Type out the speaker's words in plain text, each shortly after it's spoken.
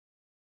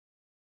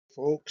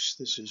Folks,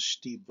 this is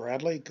Steve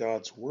Bradley,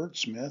 God's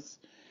Wordsmith,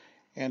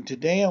 and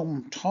today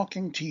I'm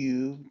talking to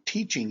you,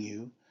 teaching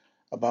you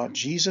about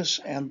Jesus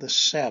and the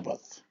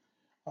Sabbath.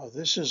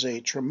 This is a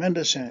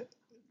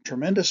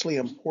tremendously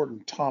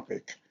important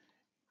topic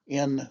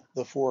in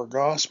the four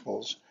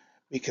Gospels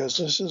because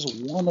this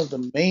is one of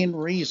the main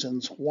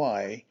reasons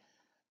why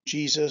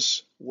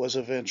Jesus was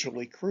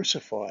eventually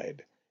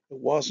crucified. It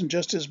wasn't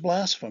just his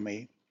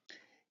blasphemy,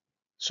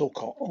 so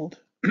called,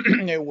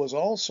 it was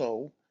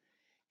also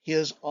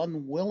his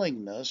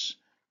unwillingness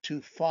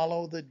to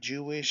follow the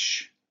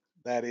Jewish,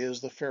 that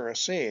is, the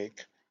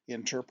Pharisaic,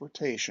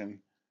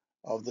 interpretation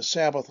of the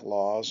Sabbath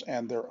laws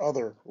and their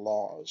other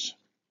laws.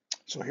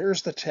 So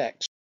here's the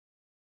text.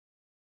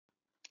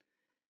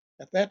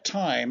 At that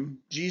time,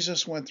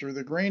 Jesus went through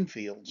the grain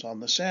fields on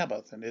the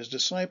Sabbath, and his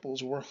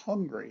disciples were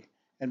hungry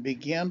and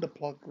began to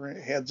pluck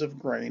heads of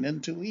grain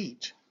and to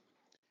eat.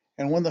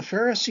 And when the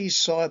Pharisees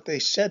saw it, they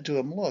said to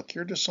him, "Look,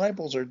 your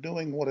disciples are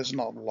doing what is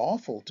not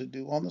lawful to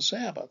do on the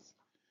Sabbath."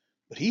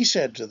 But he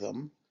said to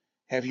them,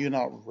 "Have you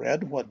not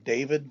read what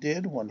David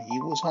did when he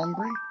was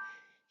hungry?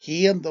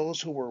 He and those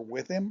who were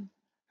with him,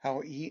 how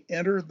he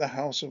entered the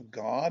house of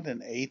God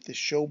and ate the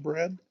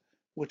showbread,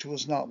 which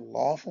was not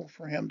lawful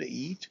for him to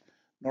eat,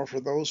 nor for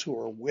those who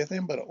were with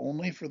him, but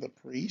only for the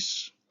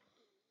priests?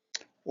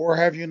 Or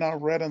have you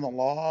not read in the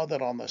law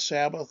that on the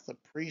Sabbath the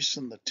priests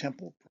in the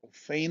temple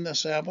profane the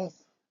Sabbath?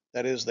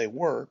 That is, they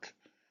work,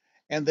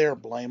 and they are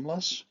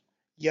blameless.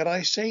 Yet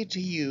I say to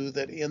you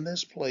that in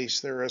this place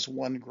there is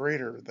one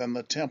greater than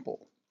the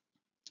temple.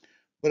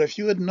 But if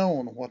you had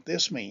known what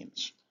this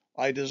means,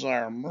 I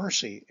desire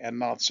mercy and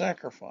not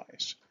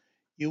sacrifice,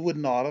 you would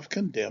not have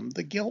condemned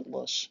the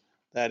guiltless."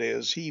 That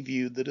is, he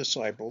viewed the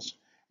disciples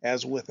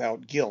as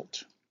without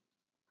guilt.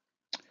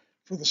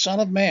 "For the Son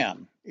of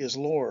Man is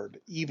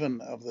Lord even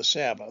of the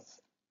Sabbath."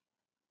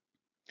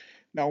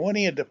 Now when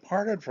he had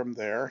departed from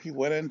there, he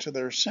went into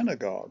their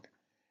synagogue,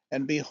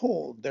 and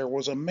behold, there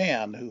was a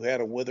man who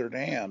had a withered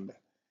hand.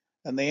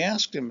 And they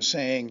asked him,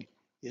 saying,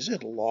 "Is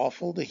it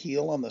lawful to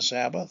heal on the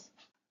Sabbath?"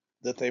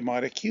 that they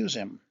might accuse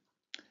him.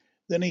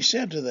 Then he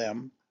said to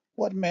them,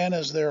 "What man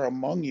is there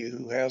among you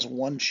who has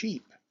one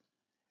sheep,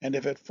 and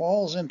if it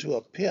falls into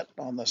a pit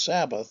on the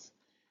Sabbath,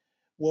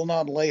 will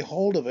not lay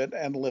hold of it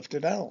and lift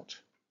it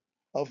out?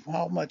 Of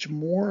how much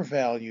more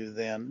value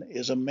then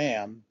is a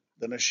man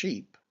than a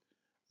sheep?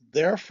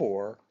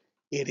 Therefore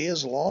it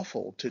is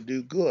lawful to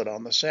do good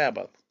on the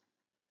Sabbath."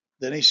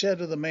 Then he said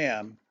to the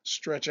man,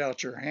 "Stretch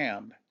out your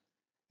hand."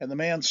 And the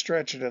man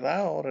stretched it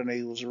out, and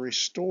he was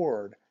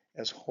restored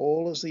as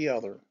whole as the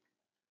other.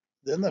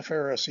 Then the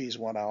Pharisees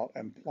went out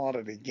and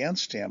plotted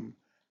against him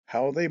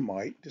how they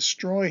might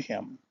destroy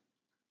him.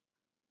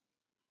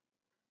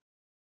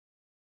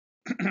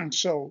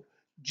 So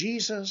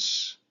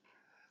Jesus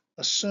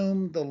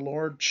assumed the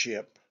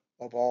lordship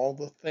of all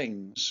the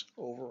things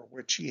over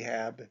which he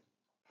had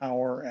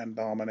power and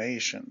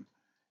domination.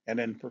 And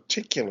in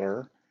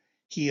particular,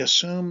 he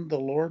assumed the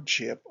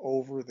lordship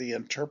over the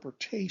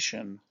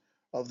interpretation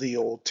of the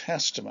Old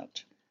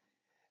Testament.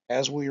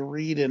 As we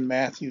read in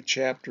Matthew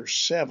chapter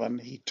 7,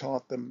 he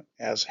taught them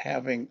as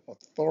having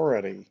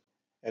authority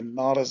and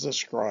not as the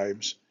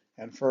scribes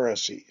and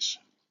Pharisees.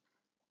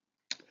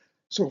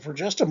 So, for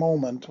just a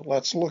moment,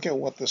 let's look at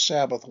what the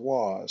Sabbath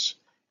was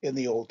in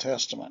the Old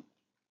Testament.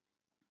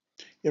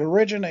 It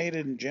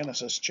originated in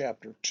Genesis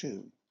chapter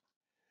 2,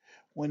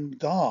 when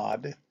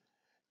God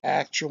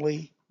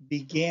actually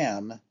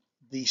began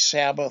the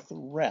Sabbath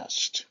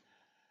rest.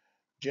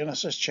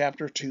 Genesis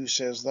chapter 2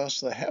 says, "Thus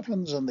the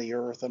heavens and the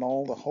earth and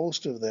all the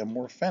host of them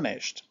were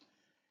finished.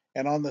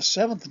 And on the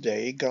seventh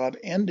day God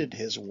ended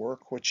his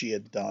work which he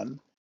had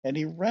done, and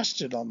he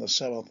rested on the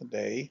seventh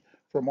day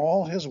from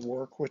all his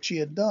work which he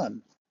had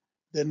done.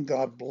 Then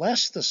God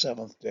blessed the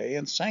seventh day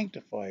and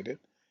sanctified it,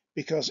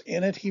 because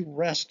in it he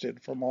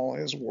rested from all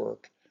his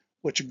work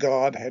which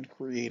God had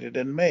created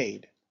and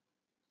made."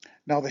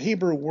 Now the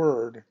Hebrew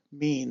word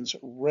means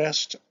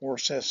rest or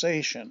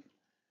cessation,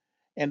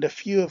 and a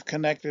few have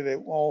connected it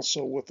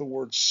also with the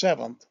word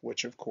seventh,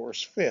 which of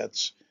course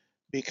fits,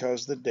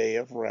 because the day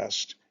of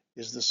rest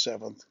is the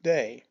seventh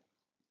day.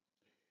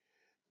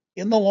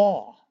 In the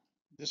law,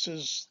 this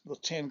is the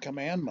Ten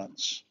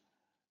Commandments.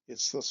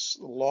 It's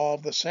the law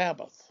of the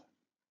Sabbath.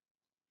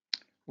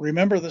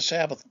 "Remember the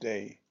Sabbath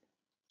day,"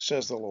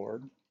 says the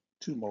Lord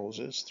to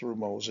Moses through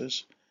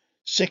Moses.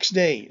 "6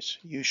 days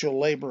you shall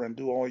labor and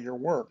do all your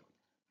work,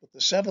 but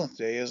the seventh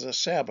day is a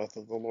Sabbath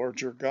of the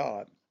Lord your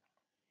God.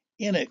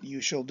 In it you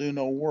shall do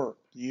no work,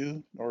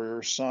 you, nor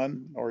your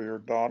son, nor your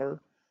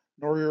daughter,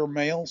 nor your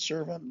male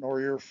servant, nor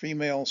your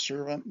female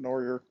servant,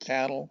 nor your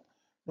cattle,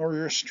 nor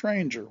your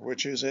stranger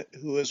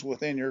who is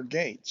within your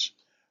gates.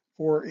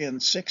 For in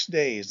 6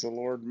 days the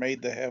Lord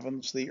made the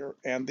heavens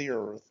and the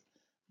earth,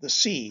 the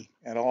sea,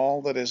 and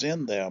all that is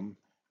in them,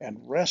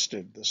 and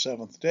rested the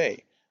seventh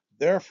day.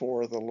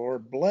 Therefore the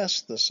Lord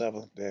blessed the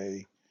seventh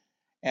day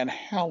and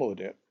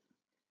hallowed it."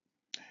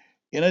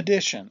 In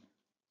addition,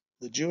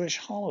 the Jewish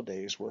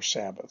holidays were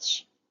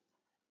Sabbaths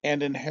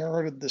and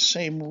inherited the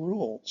same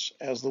rules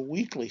as the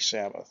weekly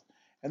Sabbath,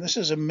 And this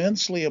is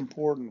immensely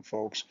important,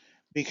 folks,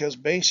 because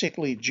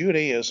basically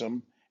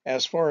Judaism,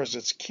 as far as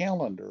its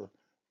calendar,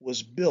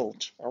 was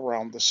built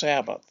around the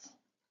Sabbath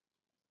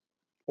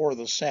or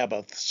the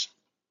Sabbaths.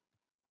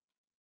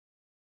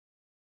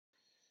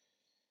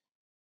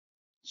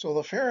 So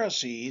the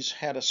Pharisees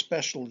had a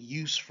special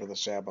use for the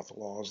Sabbath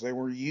laws. They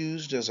were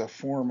used as a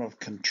form of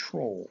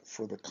control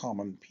for the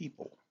common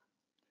people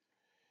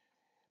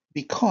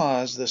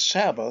because the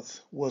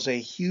Sabbath was a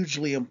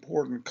hugely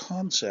important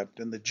concept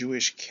in the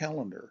Jewish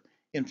calendar.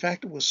 In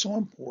fact, it was so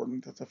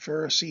important that the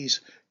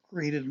Pharisees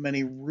created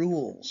many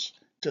rules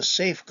to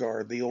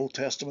safeguard the Old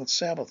Testament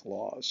Sabbath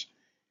laws.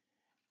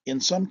 In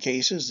some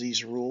cases,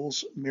 these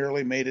rules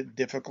merely made it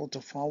difficult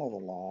to follow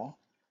the law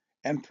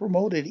and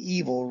promoted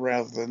evil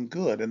rather than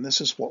good, and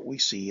this is what we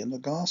see in the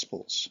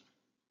Gospels.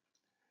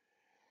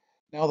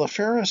 Now, the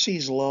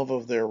Pharisees' love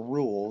of their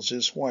rules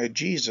is why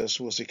Jesus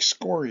was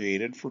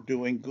excoriated for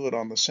doing good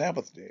on the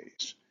Sabbath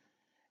days,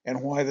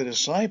 and why the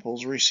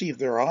disciples received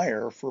their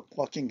ire for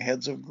plucking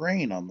heads of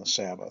grain on the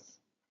Sabbath.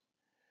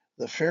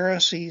 The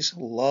Pharisees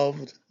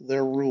loved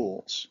their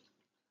rules,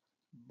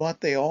 but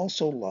they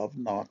also loved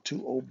not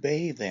to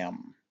obey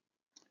them.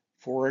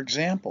 For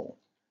example,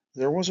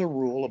 there was a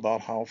rule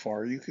about how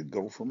far you could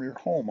go from your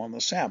home on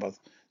the Sabbath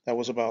that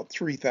was about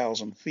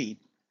 3,000 feet,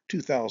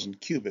 2,000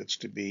 cubits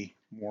to be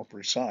more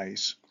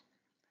precise.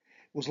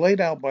 It was laid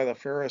out by the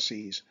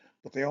Pharisees,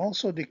 but they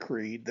also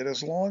decreed that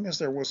as long as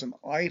there was an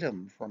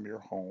item from your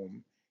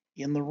home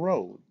in the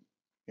road,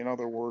 in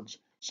other words,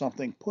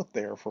 something put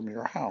there from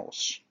your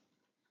house,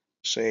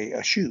 say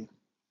a shoe,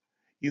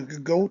 you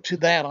could go to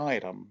that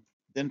item,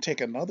 then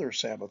take another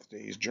Sabbath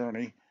day's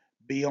journey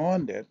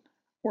beyond it,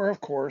 where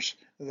of course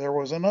there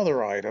was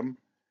another item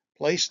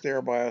placed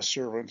there by a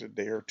servant a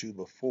day or two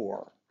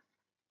before.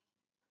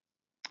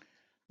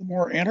 The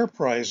more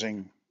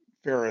enterprising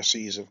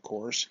Pharisees, of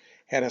course,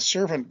 had a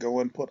servant go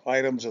and put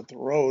items at the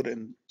road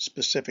in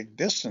specific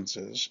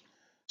distances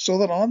so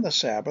that on the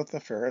Sabbath the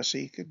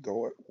Pharisee could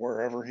go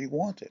wherever he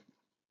wanted.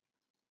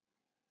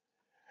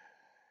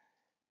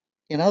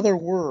 In other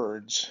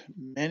words,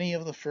 many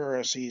of the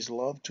Pharisees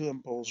loved to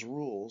impose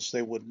rules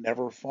they would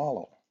never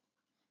follow,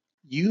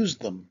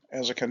 used them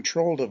as a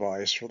control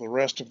device for the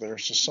rest of their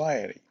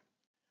society.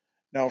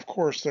 Now, of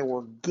course, there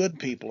were good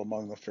people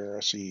among the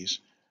Pharisees,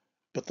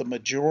 but the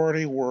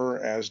majority were,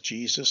 as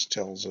Jesus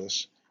tells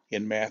us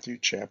in Matthew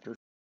chapter.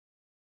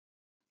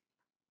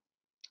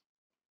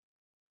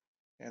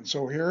 And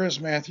so here is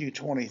Matthew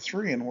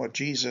 23 and what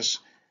Jesus,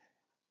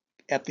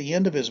 at the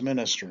end of his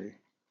ministry,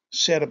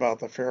 said about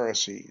the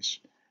Pharisees.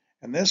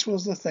 And this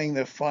was the thing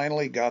that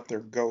finally got their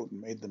goat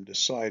and made them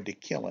decide to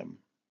kill him.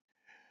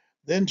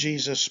 Then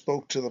Jesus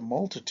spoke to the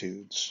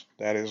multitudes,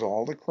 that is,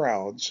 all the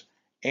crowds,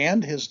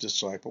 and his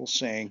disciples,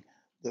 saying,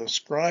 the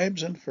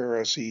scribes and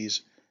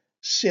Pharisees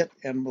sit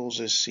in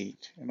Moses'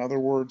 seat. In other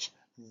words,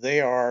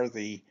 they are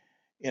the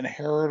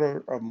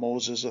inheritor of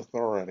Moses'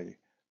 authority.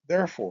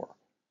 Therefore,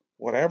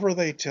 whatever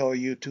they tell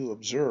you to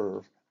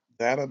observe,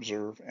 that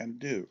observe and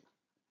do.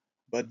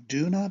 But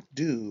do not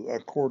do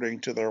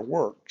according to their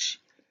works,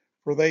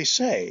 for they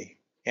say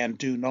and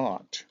do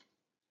not.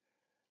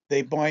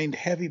 They bind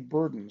heavy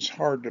burdens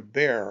hard to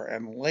bear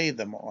and lay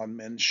them on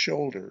men's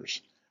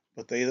shoulders,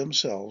 but they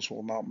themselves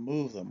will not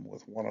move them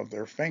with one of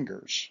their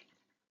fingers.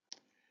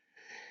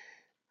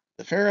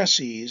 The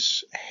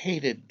Pharisees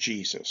hated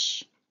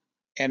Jesus,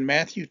 and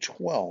Matthew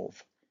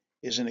 12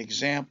 is an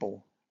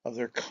example of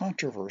their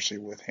controversy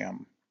with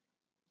him.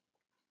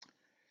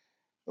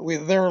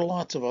 There are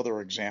lots of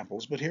other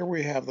examples, but here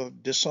we have the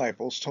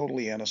disciples,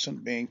 totally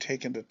innocent, being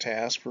taken to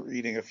task for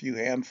eating a few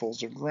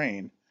handfuls of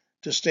grain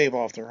to stave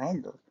off their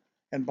hunger.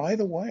 And by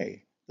the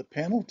way, the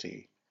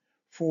penalty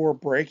for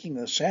breaking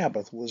the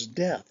Sabbath was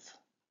death.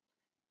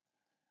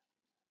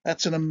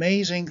 That's an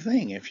amazing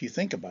thing if you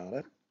think about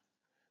it.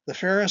 The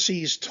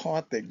Pharisees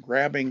taught that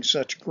grabbing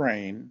such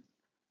grain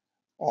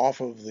off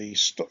of the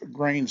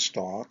grain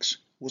stalks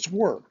was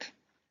work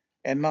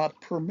and not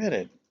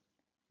permitted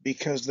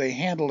because they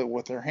handled it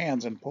with their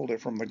hands and pulled it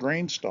from the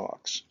grain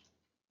stalks.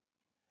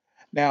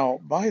 Now,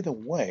 by the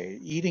way,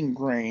 eating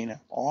grain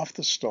off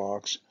the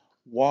stalks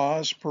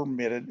was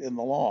permitted in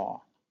the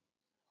law.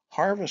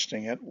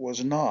 Harvesting it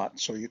was not,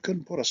 so you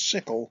couldn't put a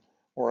sickle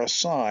or a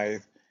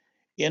scythe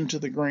into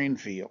the grain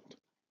field,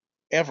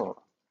 ever.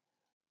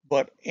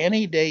 But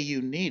any day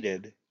you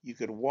needed, you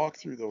could walk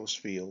through those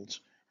fields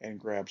and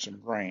grab some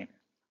grain.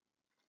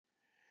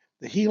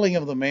 The healing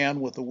of the man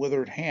with the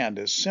withered hand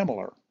is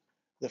similar.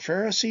 The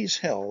Pharisees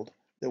held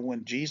that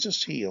when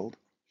Jesus healed,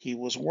 he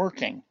was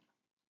working.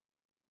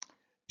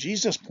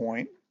 Jesus'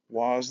 point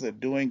was that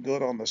doing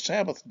good on the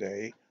Sabbath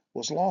day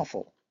was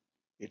lawful.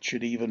 It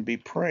should even be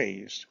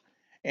praised.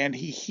 And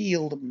he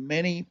healed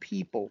many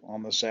people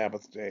on the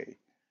Sabbath day.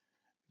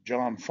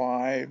 John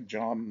 5,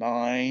 John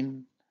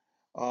 9,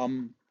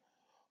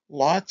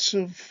 lots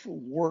of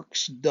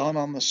works done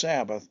on the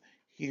Sabbath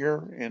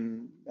here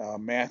in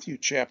Matthew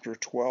chapter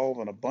 12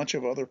 and a bunch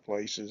of other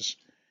places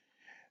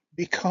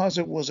because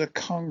it was a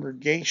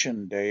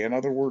congregation day. In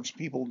other words,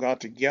 people got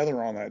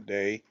together on that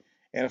day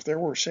And if there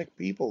were sick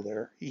people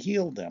there, he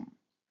healed them.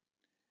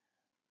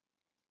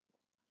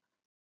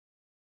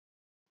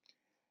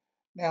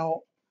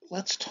 Now,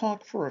 let's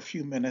talk for a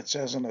few minutes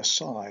as an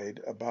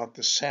aside about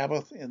the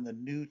Sabbath in the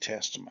New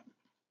Testament.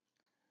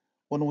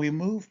 When we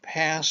move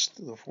past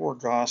the four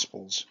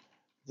Gospels,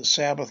 the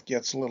Sabbath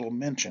gets little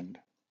mentioned,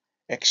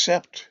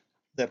 except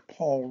that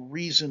Paul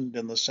reasoned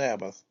in the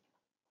Sabbath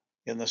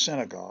in the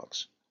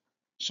synagogues.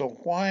 So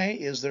why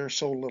is there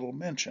so little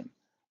mention?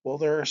 Well,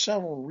 there are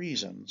several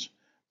reasons,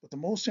 but the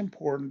most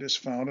important is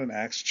found in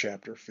Acts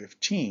chapter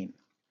 15.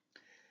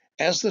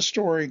 As the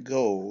story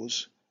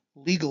goes,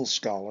 legal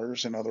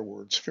scholars, in other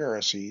words,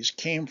 Pharisees,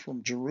 came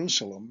from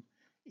Jerusalem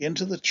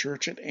into the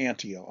church at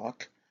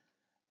Antioch,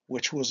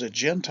 which was a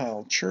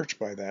Gentile church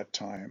by that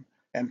time,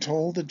 and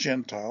told the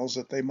Gentiles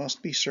that they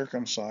must be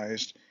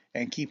circumcised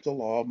and keep the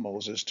law of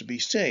Moses to be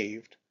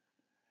saved.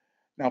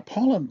 Now,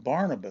 Paul and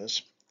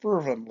Barnabas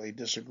fervently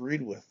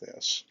disagreed with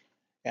this,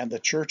 and the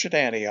church at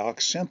Antioch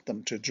sent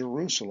them to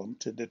Jerusalem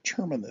to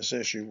determine this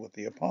issue with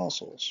the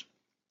apostles.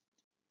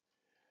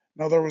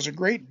 Now, there was a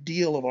great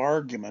deal of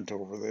argument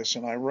over this,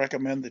 and I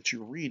recommend that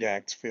you read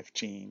Acts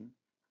 15,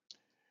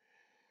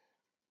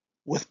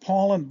 with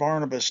Paul and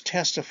Barnabas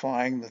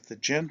testifying that the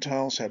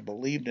Gentiles had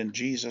believed in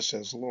Jesus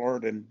as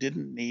Lord and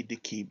didn't need to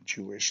keep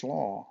Jewish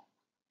law.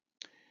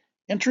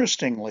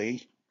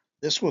 Interestingly,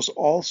 this was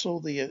also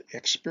the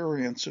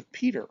experience of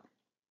Peter.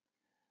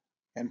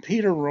 And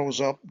Peter rose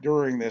up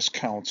during this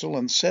council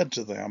and said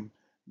to them,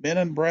 Men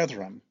and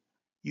brethren,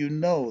 you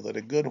know that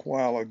a good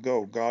while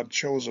ago God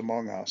chose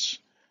among us,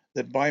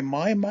 that by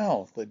my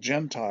mouth the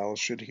Gentiles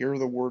should hear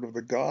the word of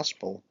the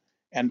gospel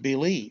and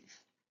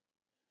believe.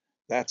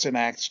 That's in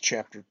Acts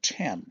chapter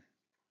 10.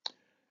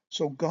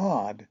 So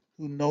God,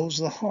 who knows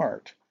the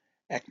heart,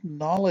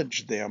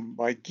 acknowledged them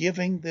by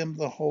giving them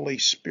the Holy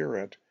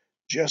Spirit,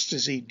 just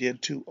as he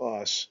did to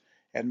us,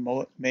 and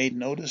made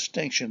no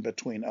distinction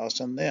between us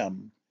and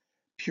them,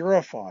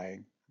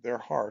 purifying their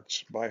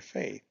hearts by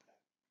faith.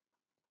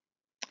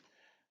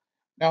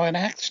 Now, in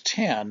Acts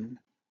 10,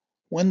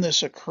 when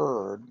this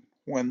occurred,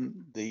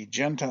 when the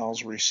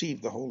Gentiles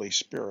received the Holy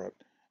Spirit,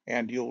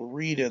 and you'll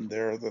read in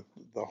there that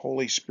the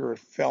Holy Spirit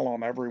fell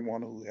on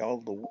everyone who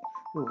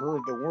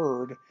heard the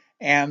word,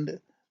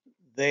 and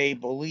they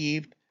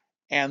believed,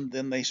 and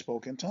then they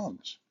spoke in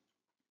tongues.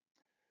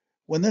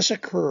 When this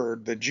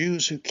occurred, the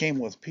Jews who came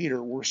with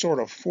Peter were sort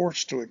of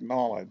forced to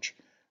acknowledge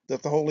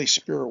that the Holy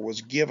Spirit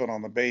was given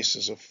on the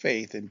basis of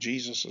faith in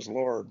Jesus as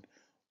Lord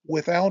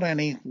without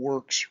any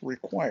works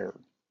required.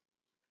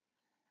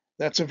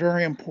 That's a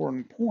very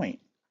important point.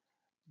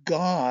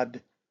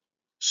 God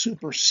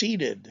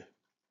superseded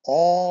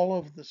all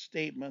of the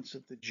statements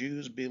that the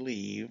Jews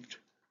believed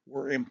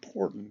were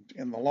important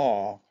in the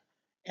law,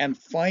 and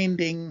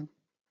finding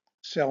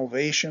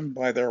salvation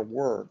by their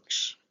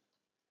works.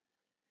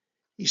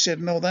 He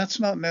said, No, that's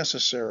not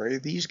necessary.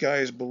 These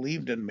guys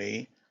believed in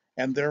me,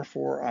 and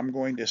therefore I'm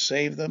going to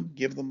save them,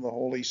 give them the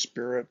Holy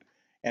Spirit,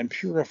 and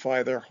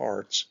purify their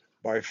hearts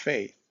by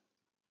faith.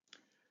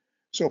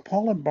 So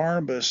Paul and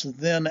Barnabas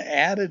then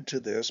added to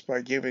this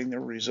by giving the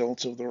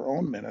results of their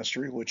own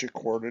ministry, which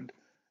accorded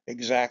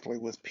exactly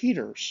with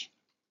Peter's.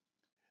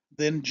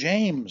 Then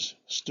James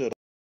stood up.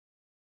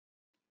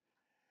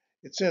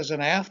 It says,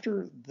 And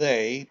after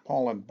they,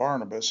 Paul and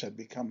Barnabas, had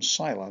become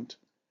silent,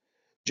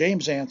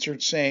 James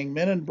answered, saying,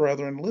 Men and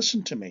brethren,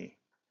 listen to me.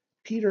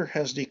 Peter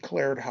has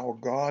declared how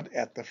God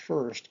at the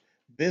first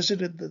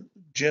visited the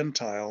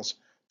Gentiles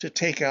to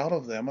take out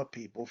of them a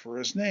people for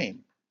his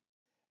name.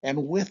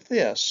 And with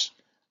this,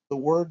 the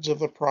words of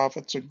the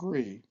prophets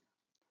agree,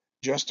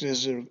 just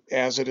as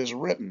it is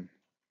written.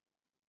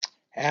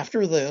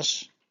 After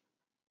this,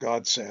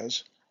 God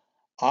says,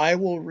 I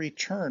will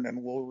return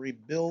and will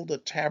rebuild the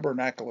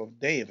tabernacle of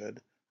David,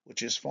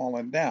 which is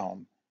fallen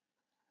down.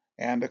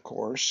 And of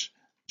course,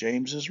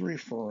 James is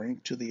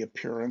referring to the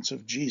appearance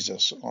of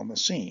Jesus on the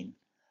scene.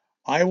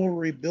 I will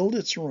rebuild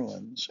its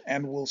ruins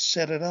and will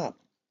set it up,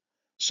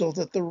 so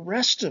that the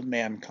rest of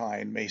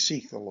mankind may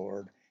seek the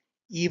Lord,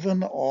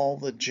 even all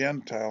the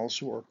Gentiles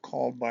who are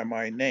called by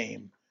my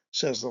name,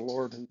 says the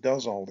Lord who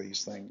does all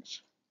these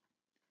things.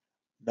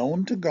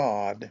 Known to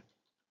God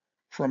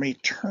from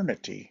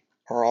eternity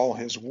are all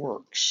his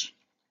works.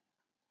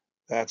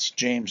 That's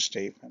James'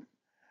 statement.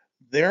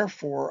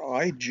 Therefore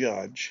I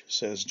judge,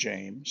 says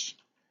James,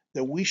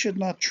 that we should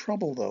not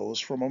trouble those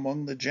from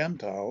among the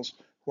Gentiles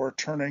who are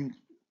turning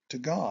to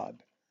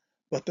God,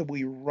 but that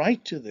we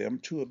write to them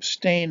to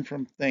abstain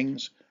from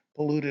things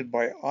polluted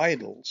by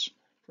idols,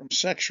 from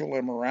sexual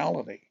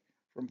immorality,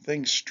 from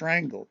things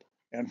strangled,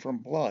 and from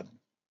blood.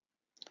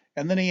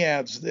 And then he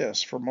adds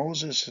this, for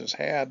Moses has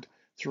had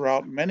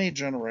throughout many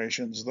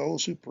generations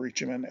those who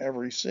preach him in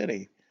every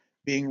city,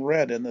 being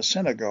read in the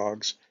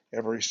synagogues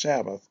every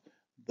Sabbath,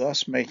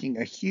 thus making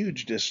a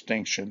huge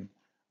distinction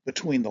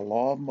between the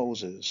law of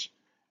Moses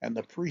and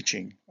the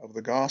preaching of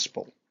the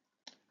gospel.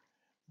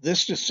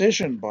 This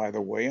decision, by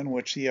the way, in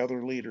which the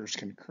other leaders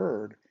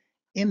concurred,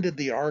 ended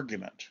the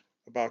argument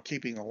about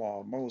keeping the law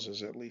of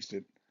Moses. At least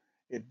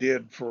it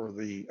did for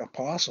the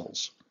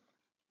apostles.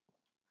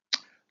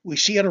 We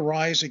see it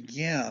arise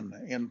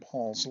again in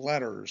Paul's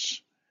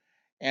letters,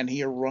 and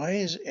he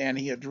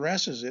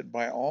addresses it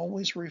by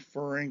always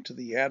referring to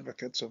the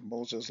advocates of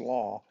Moses'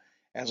 law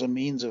as a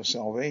means of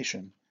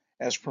salvation,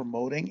 as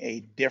promoting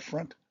a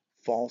different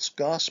false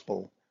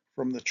gospel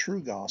from the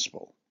true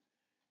gospel.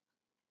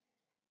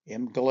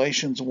 In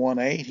Galatians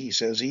 1:8, he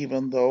says,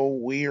 even though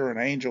we or an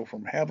angel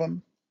from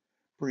heaven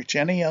preach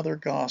any other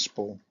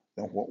gospel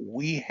than what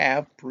we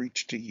have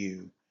preached to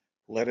you,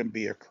 let him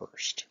be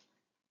accursed.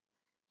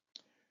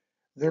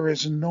 There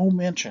is no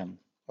mention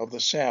of the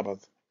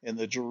Sabbath in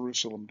the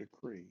Jerusalem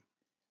decree.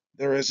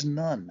 There is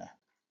none.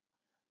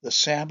 The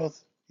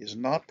Sabbath is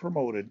not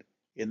promoted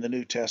in the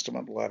New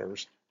Testament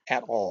letters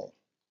at all.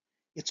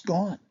 It's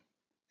gone,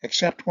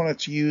 except when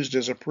it's used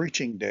as a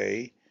preaching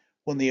day,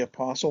 when the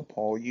Apostle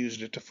Paul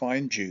used it to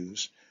find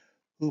Jews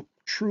who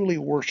truly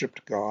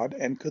worshiped God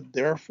and could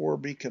therefore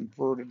be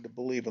converted to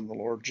believe in the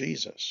Lord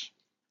Jesus.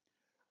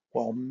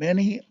 While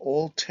many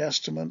Old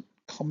Testament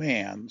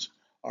commands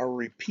are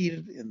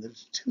repeated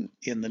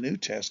in the New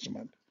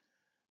Testament,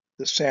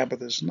 the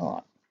Sabbath is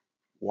not.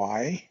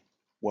 Why?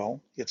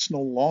 Well, it's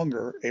no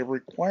longer a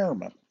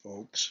requirement,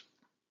 folks.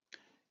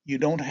 You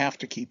don't have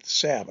to keep the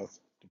Sabbath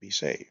to be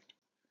saved.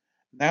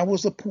 That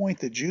was the point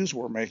the Jews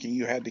were making.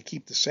 You had to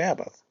keep the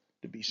Sabbath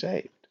to be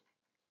saved.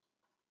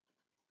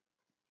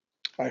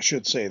 I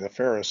should say the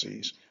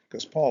Pharisees,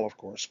 because Paul, of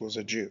course, was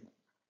a Jew.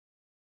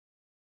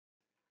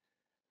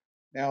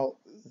 Now,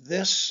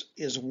 this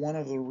is one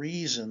of the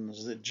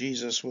reasons that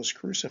Jesus was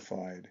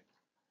crucified.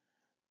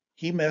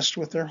 He messed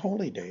with their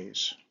holy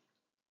days.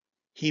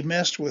 He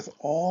messed with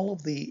all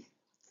of the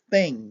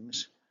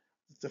things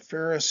that the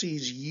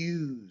Pharisees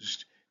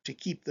used to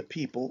keep the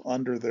people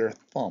under their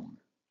thumb.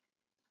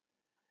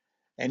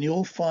 And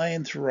you'll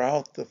find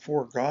throughout the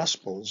four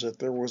Gospels that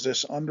there was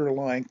this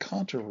underlying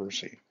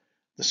controversy.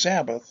 The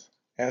Sabbath,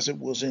 as it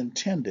was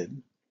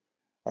intended,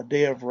 a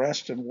day of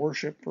rest and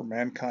worship for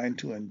mankind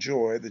to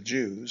enjoy, the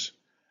Jews,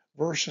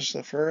 versus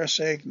the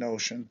Pharisaic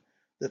notion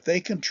that they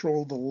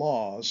controlled the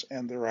laws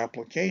and their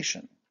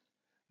application.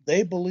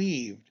 They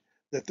believed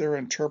that their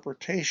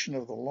interpretation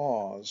of the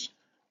laws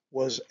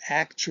was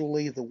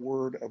actually the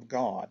Word of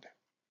God,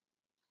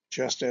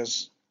 just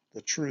as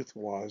the truth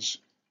was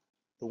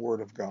the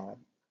Word of God,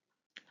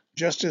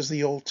 just as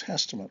the Old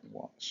Testament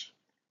was.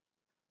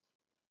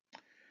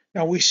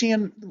 Now we see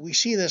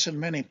this in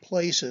many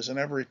places and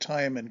every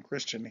time in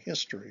Christian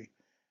history,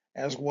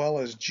 as well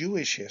as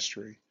Jewish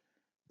history,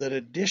 that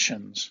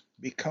additions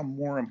become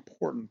more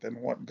important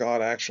than what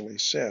God actually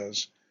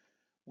says.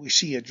 We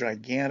see a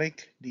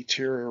gigantic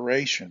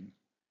deterioration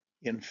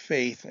in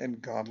faith and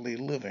godly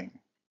living.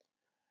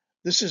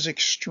 This is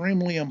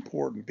extremely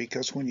important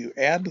because when you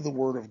add to the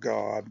Word of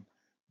God,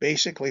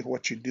 basically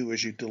what you do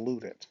is you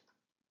dilute it.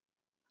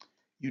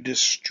 You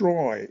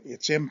destroy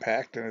its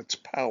impact and its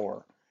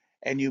power,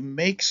 and you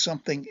make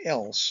something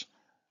else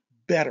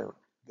better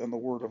than the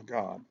Word of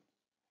God.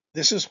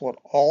 This is what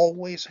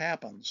always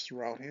happens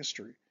throughout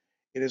history.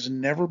 It has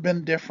never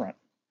been different.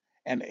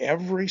 And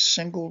every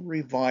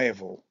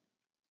revival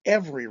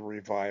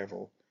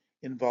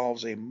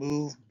involves a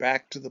move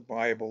back to the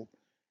Bible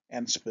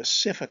and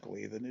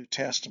specifically the New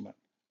Testament.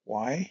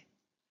 Why?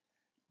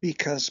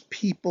 Because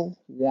people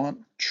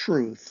want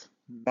truth,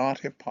 not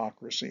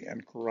hypocrisy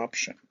and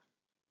corruption.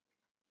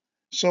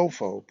 So,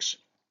 folks,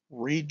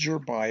 read your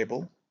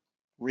Bible,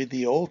 read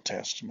the Old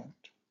Testament,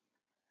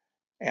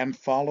 and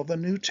follow the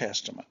New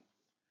Testament.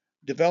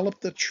 Develop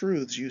the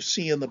truths you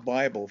see in the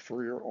Bible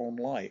for your own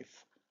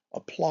life.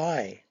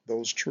 Apply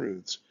those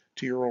truths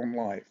to your own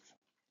life.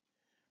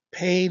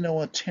 Pay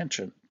no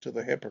attention to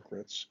the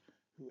hypocrites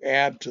who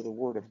add to the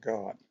Word of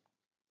God.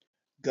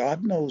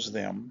 God knows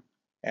them,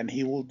 and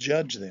He will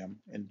judge them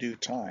in due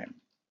time.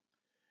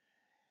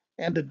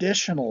 And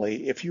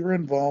additionally, if you're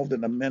involved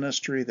in a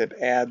ministry that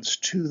adds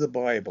to the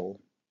Bible,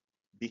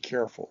 be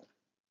careful.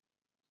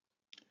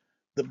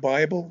 The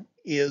Bible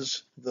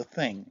is the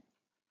thing.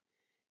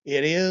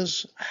 It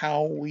is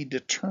how we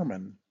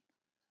determine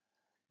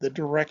the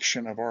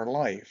direction of our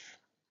life.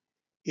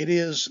 It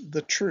is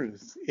the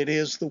truth. It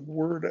is the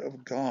Word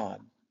of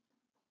God.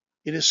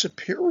 It is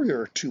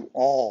superior to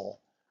all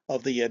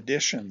of the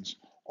additions,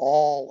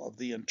 all of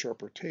the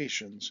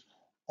interpretations,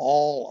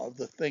 all of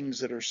the things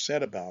that are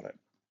said about it.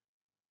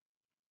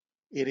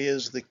 It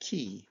is the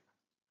key.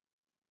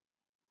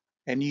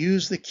 And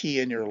use the key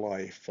in your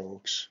life,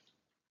 folks.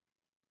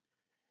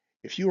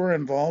 If you are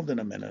involved in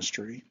a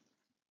ministry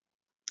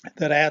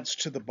that adds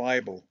to the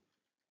Bible,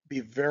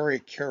 be very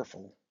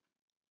careful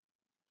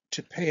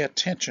to pay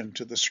attention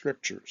to the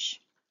scriptures.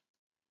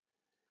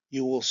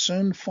 You will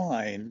soon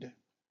find,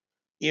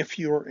 if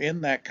you're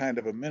in that kind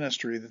of a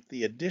ministry, that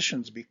the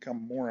additions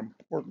become more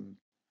important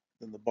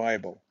than the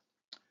Bible.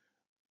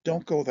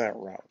 Don't go that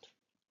route.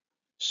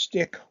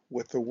 Stick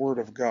with the Word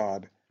of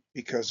God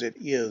because it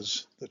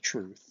is the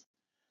truth.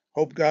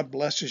 Hope God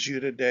blesses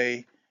you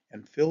today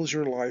and fills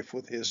your life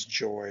with His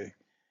joy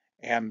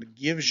and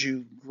gives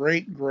you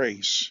great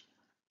grace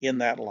in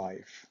that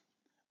life.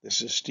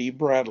 This is Steve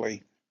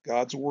Bradley,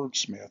 God's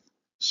Wordsmith,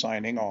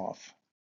 signing off.